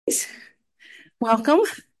Welcome.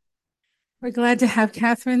 We're glad to have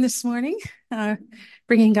Catherine this morning,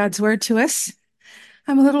 bringing God's word to us.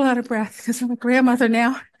 I'm a little out of breath because I'm a grandmother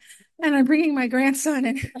now, and I'm bringing my grandson,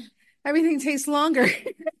 and everything takes longer.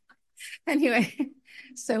 Anyway,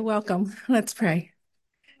 so welcome. Let's pray.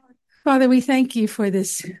 Father, we thank you for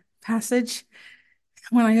this passage.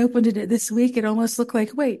 When I opened it this week, it almost looked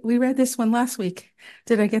like, wait, we read this one last week.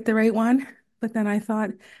 Did I get the right one? But then I thought,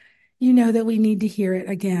 you know that we need to hear it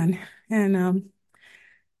again. And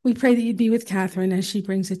we pray that you'd be with Catherine as she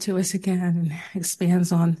brings it to us again and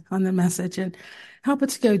expands on the message, and help it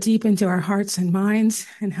to go deep into our hearts and minds,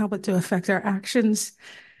 and help it to affect our actions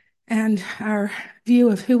and our view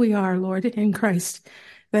of who we are, Lord, in Christ.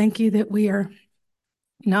 Thank you that we are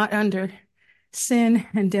not under sin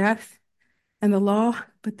and death and the law,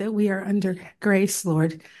 but that we are under grace,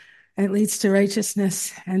 Lord, and it leads to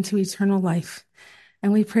righteousness and to eternal life.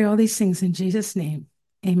 And we pray all these things in Jesus' name.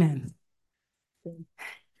 Amen.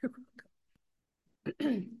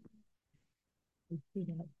 Okay.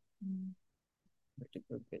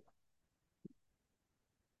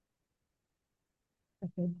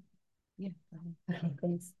 Yeah. Okay,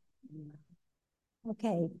 thanks.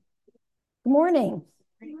 Okay. Good morning.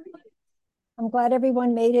 I'm glad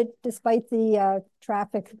everyone made it despite the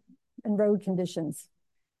traffic and road conditions.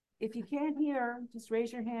 If you can't hear, just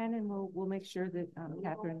raise your hand and we'll make sure that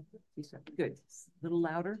Catherine. Good. A little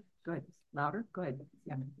louder. Good. Louder. Go ahead.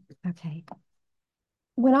 Yeah. Okay.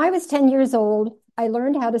 When I was 10 years old, I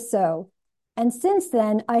learned how to sew. And since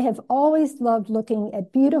then, I have always loved looking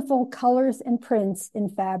at beautiful colors and prints in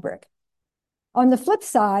fabric. On the flip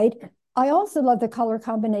side, I also love the color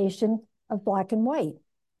combination of black and white.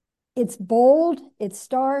 It's bold, it's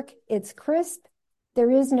stark, it's crisp.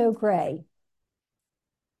 There is no gray.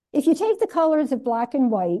 If you take the colors of black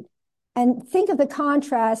and white and think of the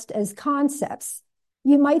contrast as concepts,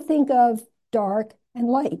 you might think of dark and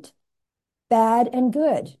light, bad and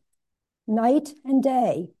good, night and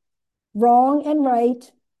day, wrong and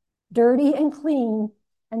right, dirty and clean,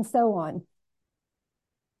 and so on.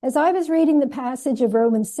 As I was reading the passage of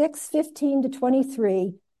Romans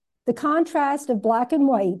 6:15-23, the contrast of black and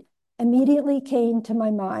white immediately came to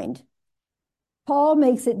my mind. Paul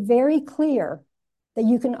makes it very clear that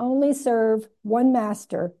you can only serve one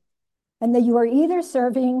master, and that you are either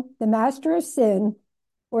serving the master of sin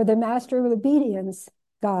or the master of obedience,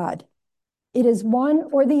 God. It is one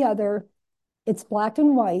or the other. It's black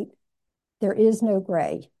and white. There is no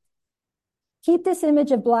gray. Keep this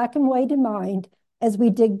image of black and white in mind as we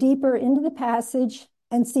dig deeper into the passage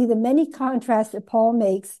and see the many contrasts that Paul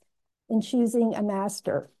makes in choosing a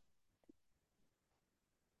master.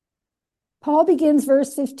 Paul begins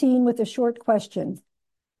verse 15 with a short question.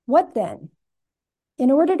 What then? In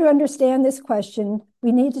order to understand this question,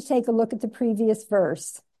 we need to take a look at the previous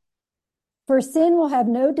verse. For sin will have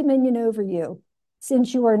no dominion over you,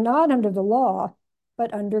 since you are not under the law,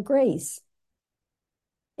 but under grace.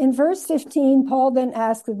 In verse 15, Paul then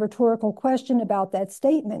asks a rhetorical question about that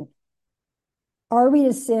statement. Are we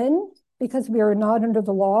to sin because we are not under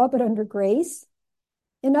the law, but under grace?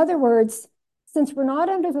 In other words, since we're not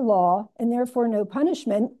under the law and therefore no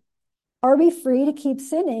punishment, are we free to keep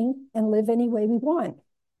sinning and live any way we want?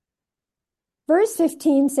 Verse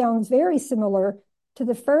 15 sounds very similar to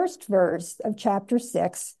the first verse of chapter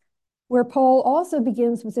 6, where Paul also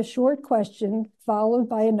begins with a short question followed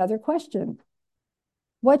by another question.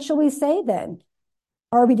 What shall we say then?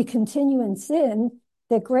 Are we to continue in sin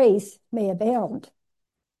that grace may abound?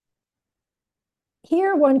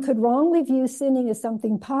 Here one could wrongly view sinning as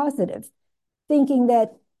something positive, thinking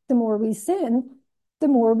that the more we sin, the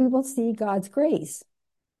more we will see God's grace.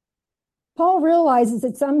 Paul realizes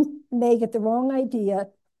that some may get the wrong idea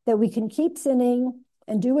that we can keep sinning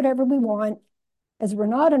and do whatever we want as we're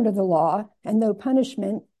not under the law and no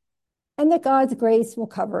punishment, and that God's grace will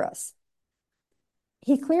cover us.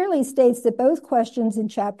 He clearly states that both questions in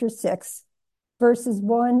chapter 6, verses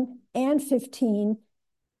 1 and 15,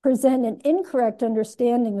 present an incorrect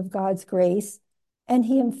understanding of God's grace, and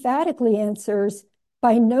he emphatically answers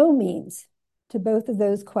by no means to both of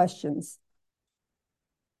those questions.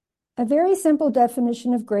 A very simple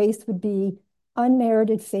definition of grace would be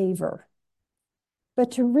unmerited favor.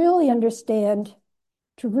 But to really understand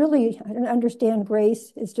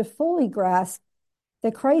grace is to fully grasp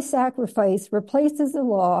that Christ's sacrifice replaces the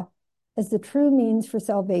law as the true means for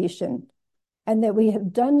salvation, and that we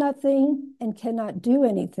have done nothing and cannot do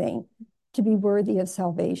anything to be worthy of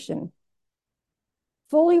salvation.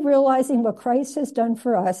 Fully realizing what Christ has done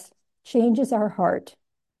for us changes our heart.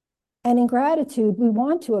 And in gratitude, we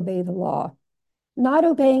want to obey the law, not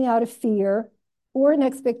obeying out of fear, or an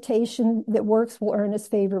expectation that works will earn us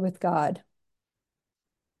favor with God.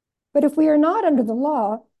 But if we are not under the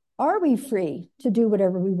law, are we free to do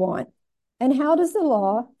whatever we want? And how does the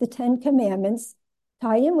law, the 10 Commandments,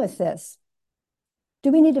 tie in with this?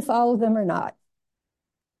 Do we need to follow them or not?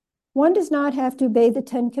 One does not have to obey the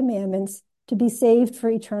 10 Commandments to be saved for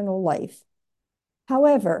eternal life.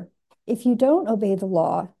 However, if you don't obey the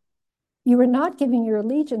law, you are not giving your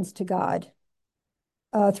allegiance to God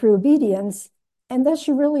through obedience, and thus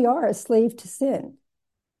you really are a slave to sin.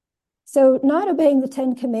 So not obeying the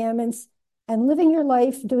 10 Commandments and living your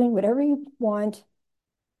life doing whatever you want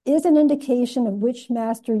is an indication of which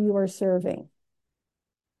master you are serving.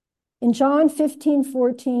 In John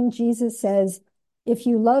 15:14, Jesus says, "If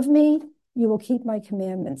you love me, you will keep my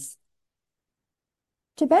commandments."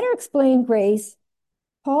 To better explain grace,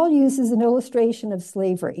 Paul uses an illustration of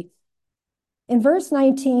slavery. In verse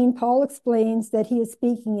 19, Paul explains that he is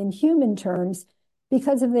speaking in human terms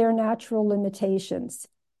because of their natural limitations.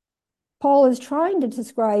 Paul is trying to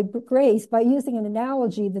describe grace by using an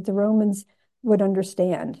analogy that the Romans would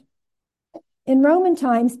understand. In Roman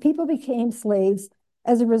times, people became slaves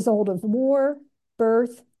as a result of war,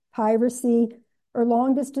 birth, piracy, or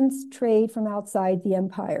long-distance trade from outside the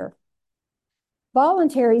empire.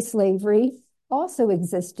 Voluntary slavery also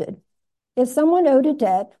existed. If someone owed a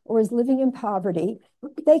debt or is living in poverty,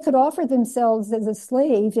 they could offer themselves as a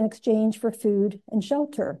slave in exchange for food and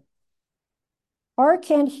shelter. R.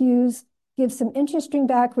 Kent Hughes gives some interesting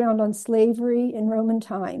background on slavery in Roman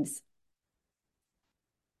times.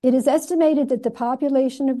 It is estimated that the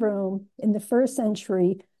population of Rome in the first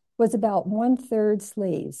century was about 1/3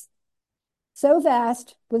 slaves. So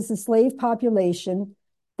vast was the slave population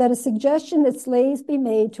that a suggestion that slaves be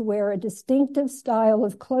made to wear a distinctive style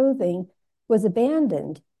of clothing was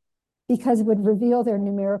abandoned because it would reveal their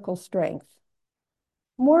numerical strength.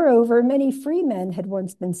 Moreover, many free men had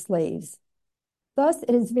once been slaves. Thus,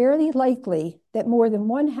 it is very likely that more than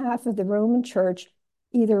 1/2 of the Roman Church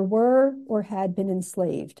either were or had been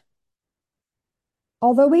enslaved.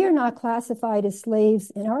 Although we are not classified as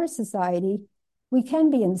slaves in our society, we can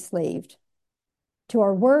be enslaved to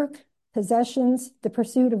our work, possessions, the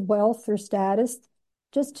pursuit of wealth or status,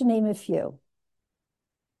 just to name a few.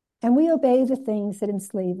 And we obey the things that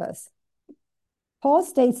enslave us. Paul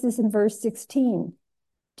states this in verse 16.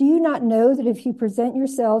 "Do you not know that if you present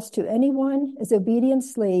yourselves to anyone as obedient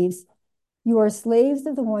slaves, you are slaves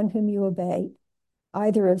of the one whom you obey,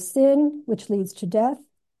 either of sin, which leads to death,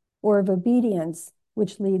 or of obedience,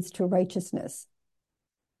 which leads to righteousness?"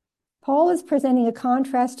 Paul is presenting a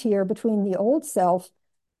contrast here between the old self,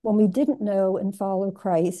 when we didn't know and follow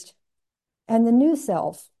Christ, and the new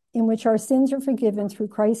self, in which our sins are forgiven through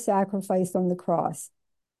Christ's sacrifice on the cross.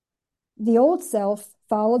 The old self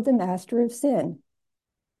followed the master of sin.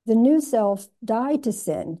 The new self died to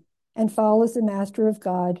sin and follows the master of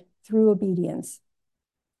God through obedience.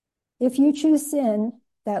 If you choose sin,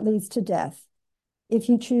 that leads to death. If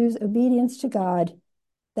you choose obedience to God,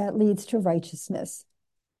 that leads to righteousness.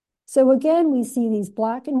 So again, we see these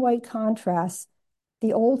black and white contrasts,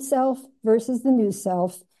 the old self versus the new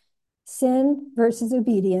self, sin versus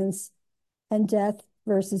obedience, and death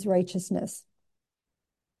versus righteousness.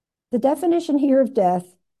 The definition here of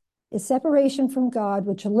death is separation from God,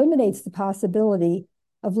 which eliminates the possibility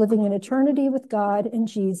of living in eternity with God and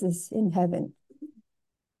Jesus in heaven.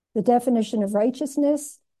 The definition of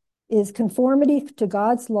righteousness is conformity to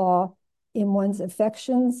God's law in one's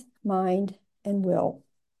affections, mind, and will.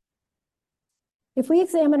 If we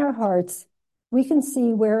examine our hearts, we can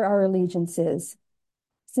see where our allegiance is.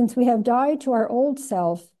 Since we have died to our old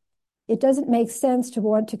self, it doesn't make sense to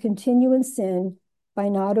want to continue in sin by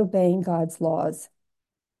not obeying God's laws.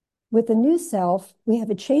 With the new self, we have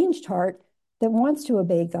a changed heart that wants to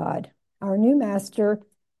obey God, our new master,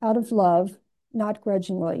 out of love, not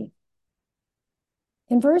grudgingly.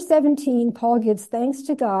 In verse 17, Paul gives thanks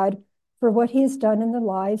to God for what he has done in the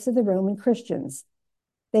lives of the Roman Christians.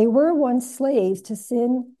 They were once slaves to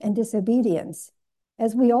sin and disobedience,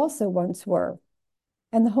 as we also once were,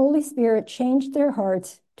 and the Holy Spirit changed their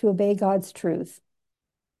hearts to obey God's truth.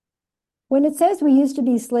 When it says we used to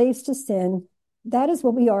be slaves to sin, that is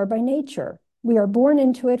what we are by nature. We are born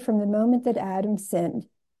into it from the moment that Adam sinned.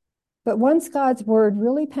 But once God's word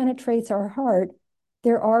really penetrates our heart,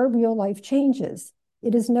 there are real life changes.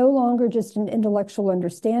 It is no longer just an intellectual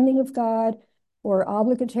understanding of God or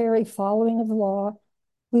obligatory following of the law.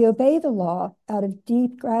 We obey the law out of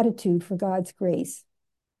deep gratitude for God's grace.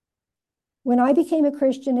 When I became a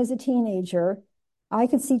Christian as a teenager, I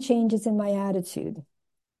could see changes in my attitude.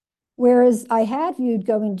 Whereas I had viewed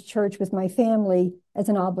going to church with my family as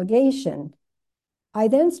an obligation, I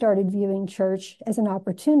then started viewing church as an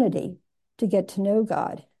opportunity to get to know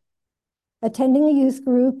God. Attending a youth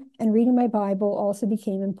group and reading my Bible also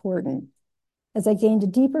became important as I gained a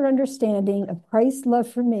deeper understanding of Christ's love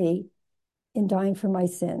for me in dying for my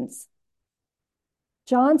sins.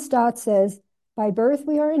 John Stott says, "By birth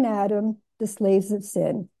we are in Adam, the slaves of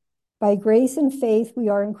sin. By grace and faith we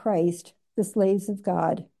are in Christ, the slaves of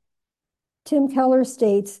God." Tim Keller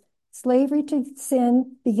states, "Slavery to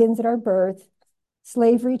sin begins at our birth.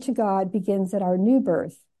 Slavery to God begins at our new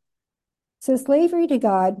birth." So slavery to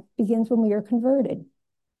God begins when we are converted.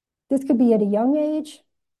 This could be at a young age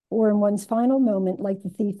or in one's final moment, like the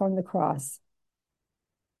thief on the cross.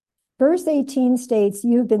 Verse 18 states,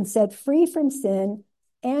 "You have been set free from sin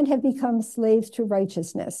and have become slaves to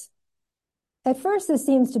righteousness." At first, this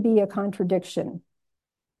seems to be a contradiction.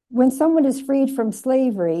 When someone is freed from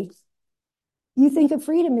slavery, you think of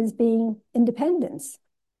freedom as being independence.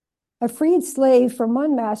 A freed slave from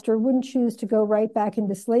one master wouldn't choose to go right back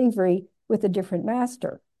into slavery with a different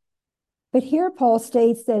master. But here Paul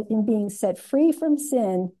states that in being set free from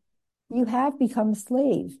sin, you have become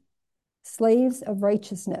slaves of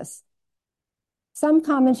righteousness. Some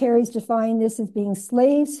commentaries define this as being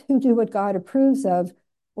slaves who do what God approves of,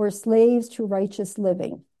 or slaves to righteous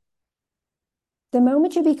living. The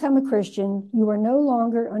moment you become a Christian, you are no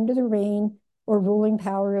longer under the reign or ruling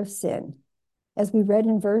power of sin. As we read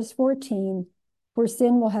in verse 14, "For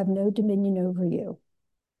sin will have no dominion over you."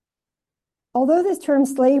 Although this term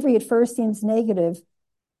slavery at first seems negative,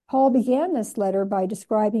 Paul began this letter by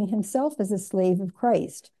describing himself as a slave of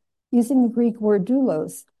Christ, using the Greek word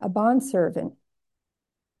doulos, a bondservant.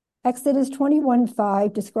 Exodus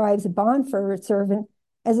 21:5 describes a bondservant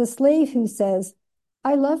as a slave who says,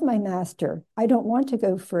 "I love my master. I don't want to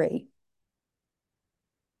go free."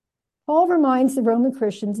 Paul reminds the Roman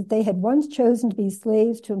Christians that they had once chosen to be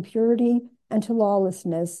slaves to impurity and to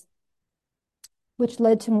lawlessness, which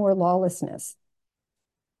led to more lawlessness.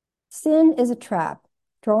 Sin is a trap,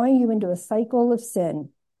 drawing you into a cycle of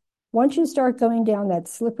sin. Once you start going down that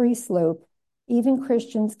slippery slope, even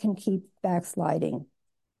Christians can keep backsliding.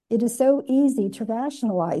 It is so easy to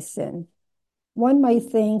rationalize sin. One might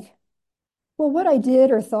think, well, what I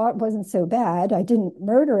did or thought wasn't so bad. I didn't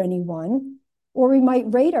murder anyone. Or we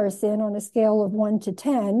might rate our sin on a scale of 1 to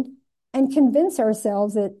 10 and convince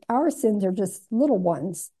ourselves that our sins are just little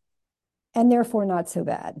ones and therefore not so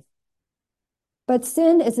bad. But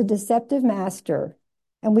sin is a deceptive master,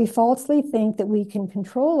 and we falsely think that we can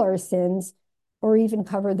control our sins or even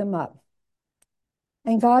cover them up.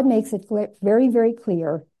 And God makes it very, very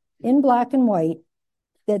clear in black and white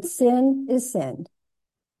that sin is sin,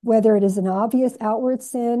 whether it is an obvious outward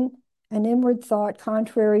sin, an inward thought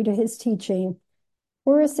contrary to his teaching,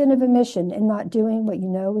 or a sin of omission in not doing what you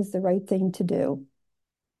know is the right thing to do.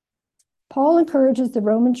 Paul encourages the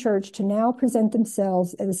Roman church to now present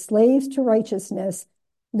themselves as slaves to righteousness,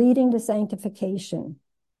 leading to sanctification.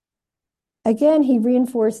 Again, he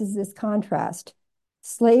reinforces this contrast: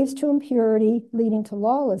 slaves to impurity, leading to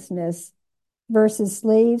lawlessness, versus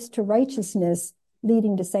slaves to righteousness,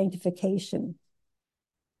 leading to sanctification.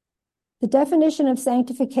 The definition of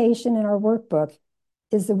sanctification in our workbook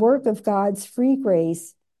is the work of God's free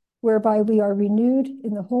grace, whereby we are renewed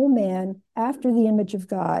in the whole man after the image of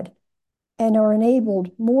God and are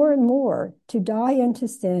enabled more and more to die unto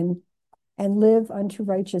sin and live unto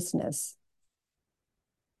righteousness.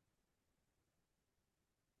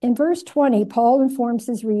 In verse 20, Paul informs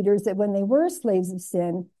his readers that when they were slaves of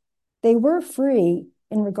sin, they were free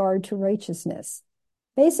in regard to righteousness.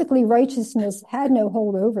 Basically, righteousness had no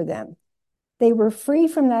hold over them. They were free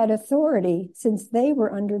from that authority since they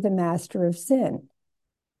were under the master of sin.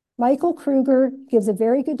 Michael Kruger gives a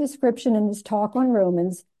very good description in his talk on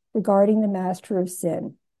Romans regarding the master of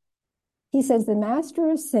sin. He says the master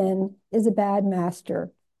of sin is a bad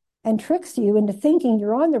master and tricks you into thinking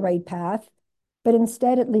you're on the right path, but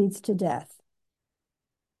instead it leads to death.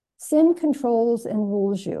 Sin controls and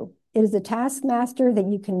rules you. It is a taskmaster that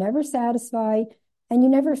you can never satisfy, and you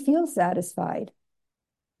never feel satisfied.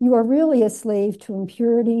 You are really a slave to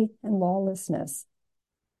impurity and lawlessness.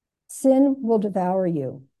 Sin will devour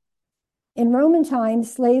you. In Roman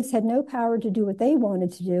times, slaves had no power to do what they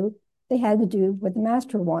wanted to do. They had to do what the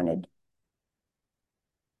master wanted.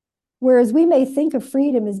 Whereas we may think of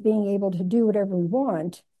freedom as being able to do whatever we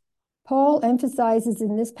want, Paul emphasizes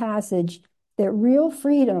in this passage that real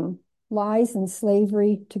freedom lies in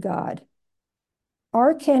slavery to God.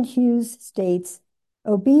 R. Kent Hughes states,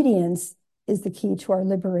 "Obedience is the key to our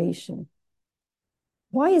liberation."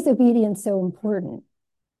 Why is obedience so important?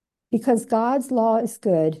 Because God's law is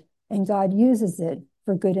good and God uses it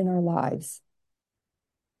for good in our lives.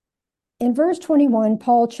 In verse 21,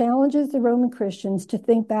 Paul challenges the Roman Christians to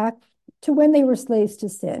think back to when they were slaves to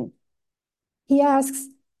sin. He asks,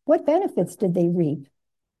 what benefits did they reap?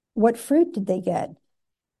 What fruit did they get?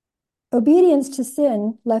 Obedience to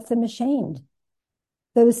sin left them ashamed.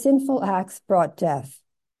 Those sinful acts brought death.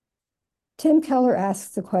 Tim Keller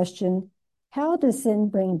asks the question, how does sin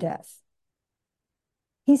bring death?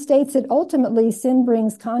 He states that ultimately sin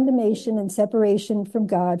brings condemnation and separation from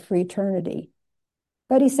God for eternity.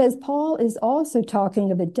 But he says Paul is also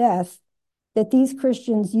talking of a death that these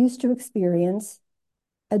Christians used to experience,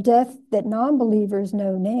 a death that non-believers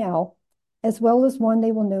know now, as well as one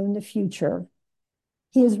they will know in the future.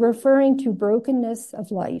 He is referring to brokenness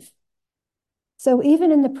of life. So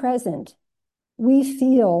even in the present, we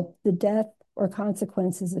feel the death or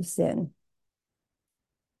consequences of sin.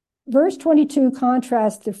 Verse 22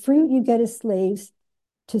 contrasts the fruit you get as slaves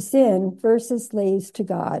to sin versus slaves to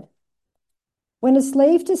God. When a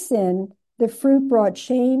slave to sin, the fruit brought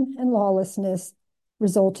shame and lawlessness,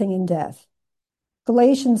 resulting in death.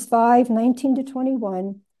 Galatians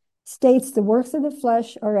 5:19-21 states the works of the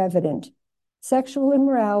flesh are evident: sexual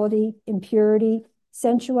immorality, impurity,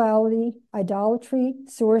 sensuality, idolatry,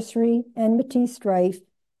 sorcery, enmity, strife,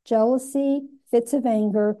 jealousy, fits of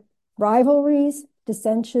anger, rivalries,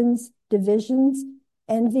 dissensions, divisions,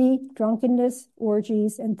 envy, drunkenness,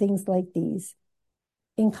 orgies, and things like these.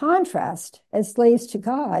 In contrast, as slaves to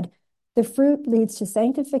God, the fruit leads to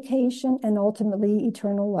sanctification and ultimately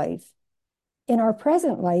eternal life. In our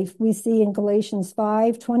present life, we see in Galatians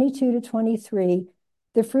 5:22-23,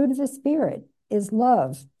 the fruit of the Spirit is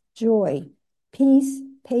love, joy, peace,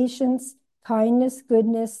 patience, kindness,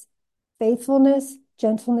 goodness, faithfulness,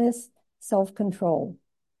 gentleness, self-control.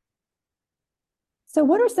 So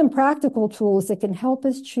what are some practical tools that can help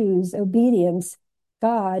us choose obedience,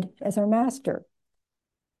 God, as our master?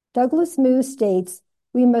 Douglas Moo states,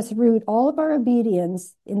 we must root all of our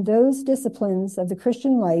obedience in those disciplines of the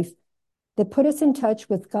Christian life that put us in touch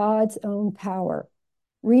with God's own power,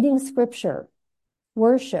 reading scripture,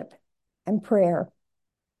 worship, and prayer.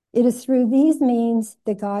 It is through these means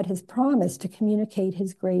that God has promised to communicate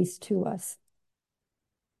his grace to us.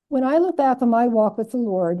 When I look back on my walk with the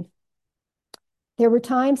Lord, there were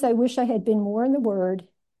times I wish I had been more in the Word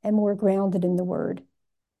and more grounded in the Word,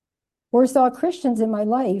 or saw Christians in my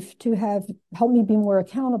life to have helped me be more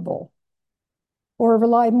accountable, or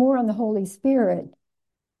relied more on the Holy Spirit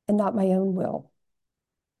and not my own will.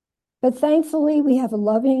 But thankfully, we have a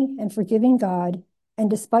loving and forgiving God, and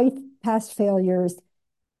despite past failures,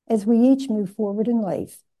 as we each move forward in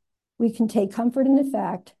life, we can take comfort in the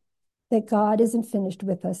fact that God isn't finished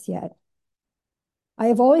with us yet. I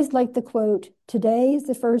have always liked the quote, today is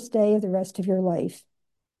the first day of the rest of your life.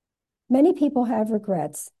 Many people have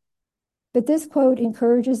regrets, but this quote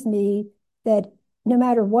encourages me that no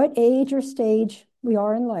matter what age or stage we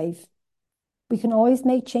are in life, we can always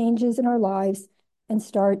make changes in our lives and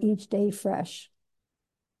start each day fresh.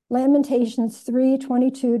 Lamentations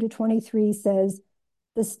 3:22-23 says,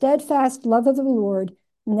 the steadfast love of the Lord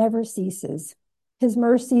never ceases. His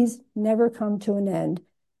mercies never come to an end.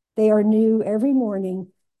 They are new every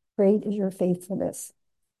morning. Great is your faithfulness.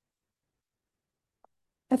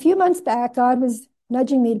 A few months back, God was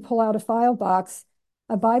nudging me to pull out a file box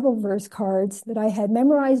of Bible verse cards that I had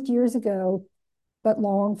memorized years ago, but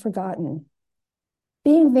long forgotten.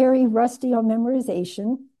 Being very rusty on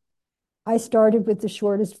memorization, I started with the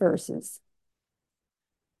shortest verses.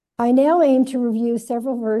 I now aim to review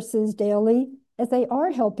several verses daily as they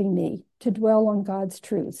are helping me to dwell on God's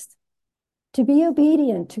truths. To be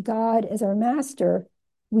obedient to God as our master,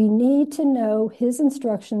 we need to know his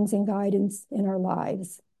instructions and guidance in our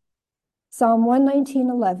lives. Psalm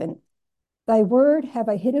 119:11, thy word have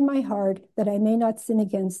I hid in my heart that I may not sin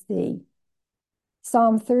against thee.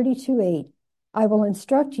 Psalm 32:8, I will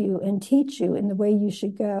instruct you and teach you in the way you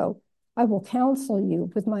should go. I will counsel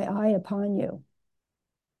you with my eye upon you.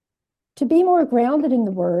 To be more grounded in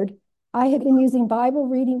the word, I have been using Bible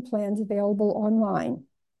reading plans available online.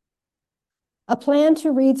 A plan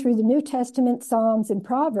to read through the New Testament, Psalms, and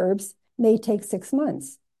Proverbs may take 6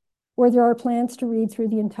 months, or there are plans to read through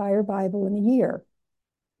the entire Bible in a year.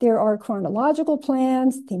 There are chronological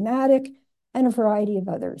plans, thematic, and a variety of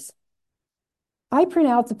others. I print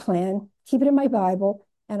out the plan, keep it in my Bible,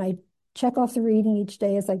 and I check off the reading each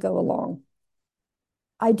day as I go along.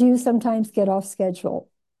 I do sometimes get off schedule,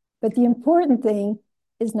 but the important thing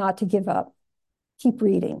is not to give up. Keep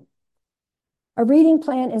reading. A reading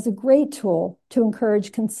plan is a great tool to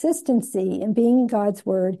encourage consistency in being in God's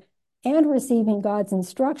Word and receiving God's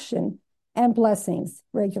instruction and blessings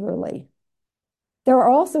regularly. There are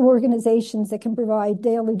also organizations that can provide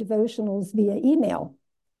daily devotionals via email.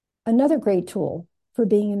 Another great tool for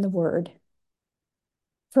being in the Word.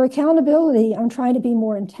 For accountability, I'm trying to be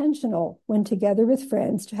more intentional when together with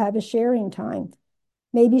friends to have a sharing time.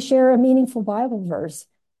 Maybe share a meaningful Bible verse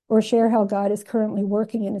or share how God is currently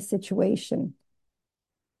working in a situation.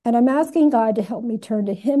 And I'm asking God to help me turn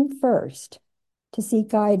to Him first to seek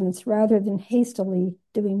guidance rather than hastily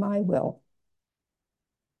doing my will.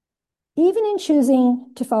 Even in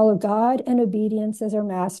choosing to follow God and obedience as our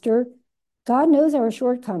master, God knows our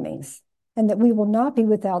shortcomings and that we will not be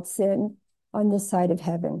without sin on this side of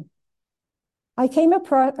heaven. I came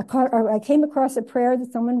across a prayer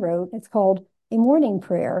that someone wrote. It's called a morning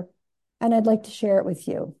prayer, and I'd like to share it with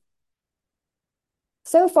you.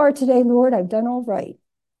 So far today, Lord, I've done all right.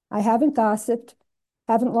 I haven't gossiped,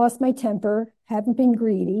 haven't lost my temper, haven't been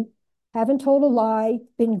greedy, haven't told a lie,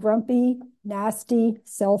 been grumpy, nasty,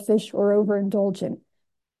 selfish, or overindulgent.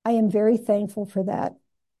 I am very thankful for that.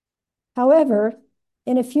 However,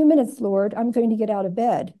 in a few minutes, Lord, I'm going to get out of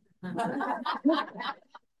bed.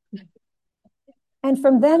 And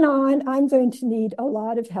from then on, I'm going to need a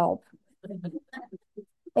lot of help.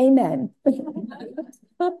 Amen.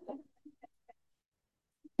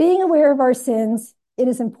 Being aware of our sins, it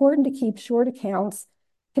is important to keep short accounts,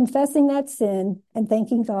 confessing that sin and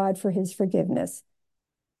thanking God for His forgiveness.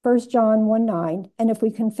 1 John 1:9, and if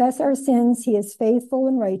we confess our sins, He is faithful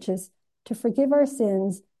and righteous to forgive our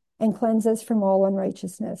sins and cleanse us from all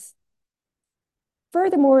unrighteousness.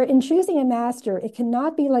 Furthermore, in choosing a master, it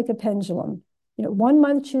cannot be like a pendulum. 1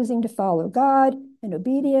 month choosing to follow God and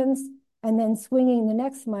obedience, and then swinging the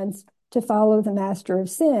next month to follow the master of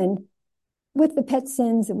sin with the pet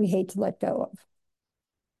sins that we hate to let go of.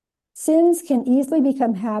 Sins can easily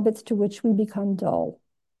become habits to which we become dull.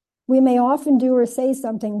 We may often do or say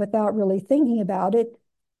something without really thinking about it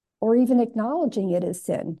or even acknowledging it as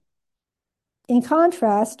sin. In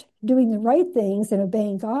contrast, doing the right things and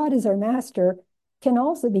obeying God as our master can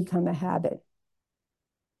also become a habit.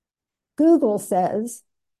 Google says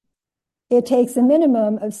it takes a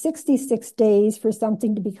minimum of 66 days for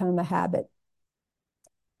something to become a habit.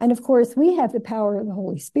 And of course, we have the power of the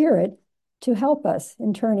Holy Spirit to help us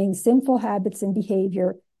in turning sinful habits and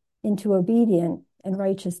behavior into obedient and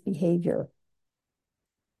righteous behavior.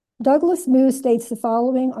 Douglas Moo states the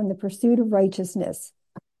following on the pursuit of righteousness.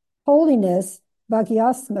 Holiness,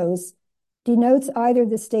 bagiosmos, denotes either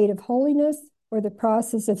the state of holiness or the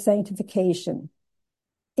process of sanctification.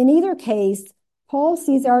 In either case, Paul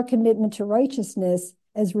sees our commitment to righteousness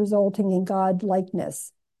as resulting in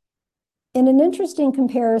God-likeness. In an interesting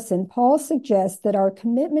comparison, Paul suggests that our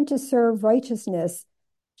commitment to serve righteousness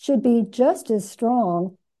should be just as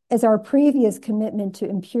strong as our previous commitment to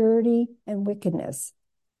impurity and wickedness.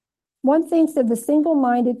 One thinks of the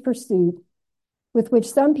single-minded pursuit with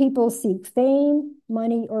which some people seek fame,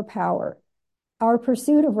 money, or power. Our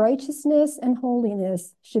pursuit of righteousness and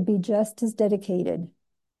holiness should be just as dedicated.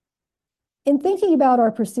 In thinking about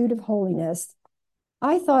our pursuit of holiness,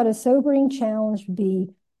 I thought a sobering challenge would be,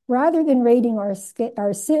 rather than rating our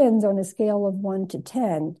sins on a scale of 1 to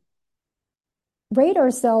 10, rate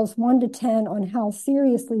ourselves 1 to 10 on how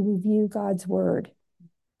seriously we view God's word.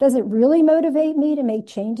 Does it really motivate me to make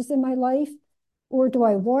changes in my life? Or do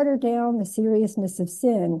I water down the seriousness of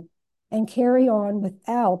sin and carry on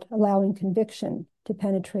without allowing conviction to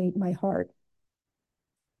penetrate my heart?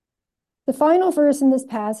 The final verse in this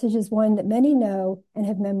passage is one that many know and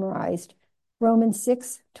have memorized, Romans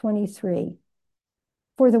 6:23.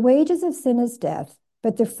 For the wages of sin is death,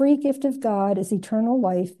 but the free gift of God is eternal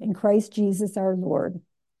life in Christ Jesus our Lord.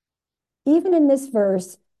 Even in this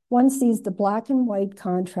verse, one sees the black and white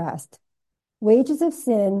contrast. Wages of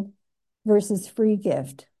sin versus free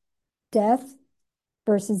gift. Death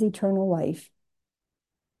versus eternal life.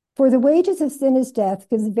 For the wages of sin is death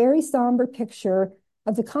gives a very somber picture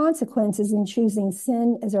of the consequences in choosing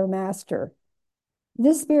sin as our master.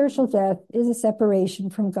 This spiritual death is a separation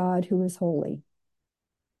from God who is holy.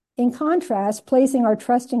 In contrast, placing our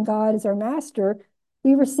trust in God as our master,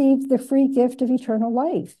 we receive the free gift of eternal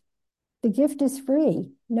life. The gift is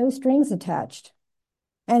free, no strings attached.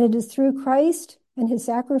 And it is through Christ and his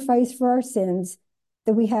sacrifice for our sins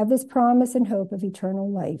that we have this promise and hope of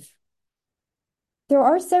eternal life. There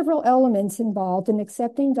are several elements involved in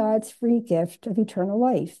accepting God's free gift of eternal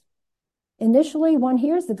life. Initially, one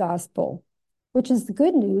hears the gospel, which is the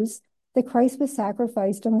good news that Christ was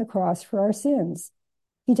sacrificed on the cross for our sins.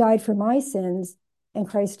 He died for my sins, and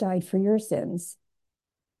Christ died for your sins.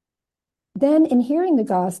 Then, in hearing the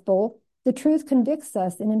gospel, the truth convicts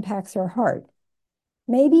us and impacts our heart.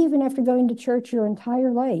 Maybe even after going to church your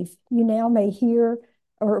entire life, you now may hear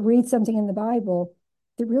or read something in the Bible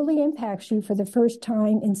that really impacts you for the first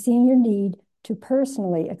time in seeing your need to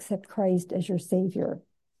personally accept Christ as your Savior.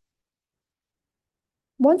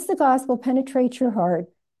 Once the gospel penetrates your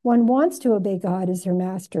heart, one wants to obey God as your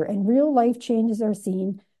master, and real life changes are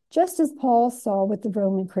seen, just as Paul saw with the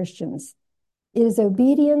Roman Christians. It is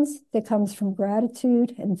obedience that comes from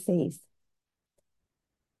gratitude and faith.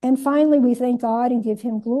 And finally, we thank God and give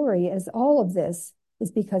him glory, as all of this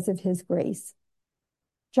is because of his grace.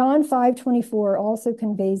 John 5:24 also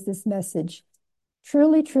conveys this message.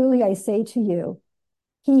 Truly, truly, I say to you,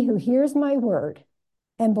 he who hears my word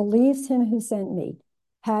and believes him who sent me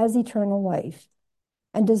has eternal life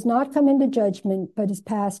and does not come into judgment, but is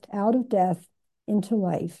passed out of death into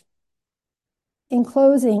life. In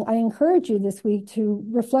closing, I encourage you this week to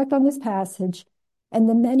reflect on this passage and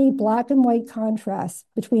the many black and white contrasts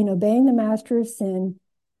between obeying the master of sin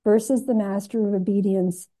versus the master of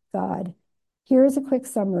obedience, God. Here is a quick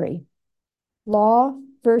summary. Law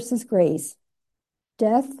versus grace.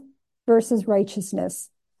 Death versus righteousness.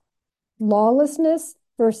 Lawlessness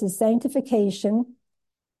versus sanctification.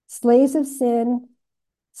 Slaves of sin,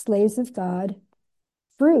 slaves of God.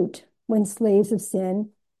 Fruit when slaves of sin.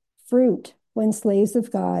 Fruit when slaves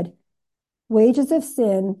of God. Wages of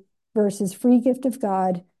sin versus free gift of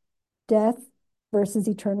God. Death versus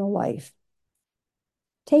eternal life.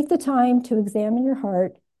 Take the time to examine your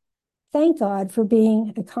heart. Thank God for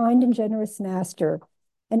being a kind and generous master,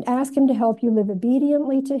 and ask him to help you live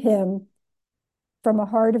obediently to him from a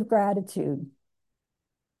heart of gratitude.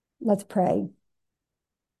 Let's pray.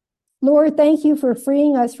 Lord, thank you for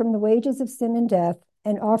freeing us from the wages of sin and death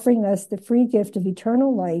and offering us the free gift of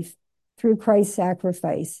eternal life through Christ's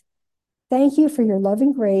sacrifice. Thank you for your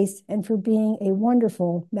loving grace and for being a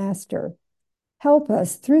wonderful master. Help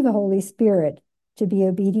us through the Holy Spirit to be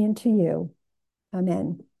obedient to you.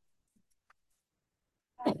 Amen.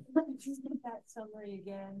 Could you give that summary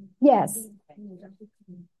again? Yes.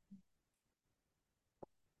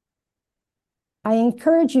 I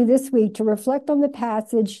encourage you this week to reflect on this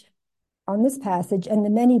passage and the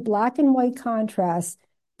many black and white contrasts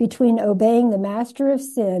between obeying the master of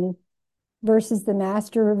sin versus the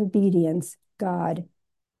master of obedience, God.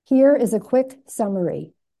 Here is a quick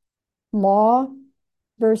summary. Law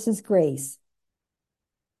versus grace.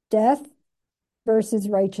 Death versus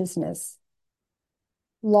righteousness.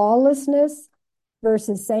 Lawlessness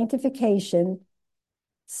versus sanctification.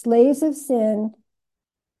 Slaves of sin,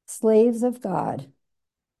 slaves of God.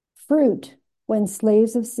 Fruit when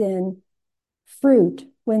slaves of sin, fruit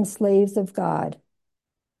when slaves of God.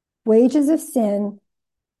 Wages of sin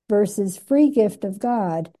versus free gift of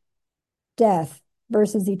God. Death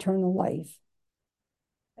versus eternal life.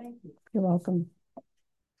 Thank you. You're welcome.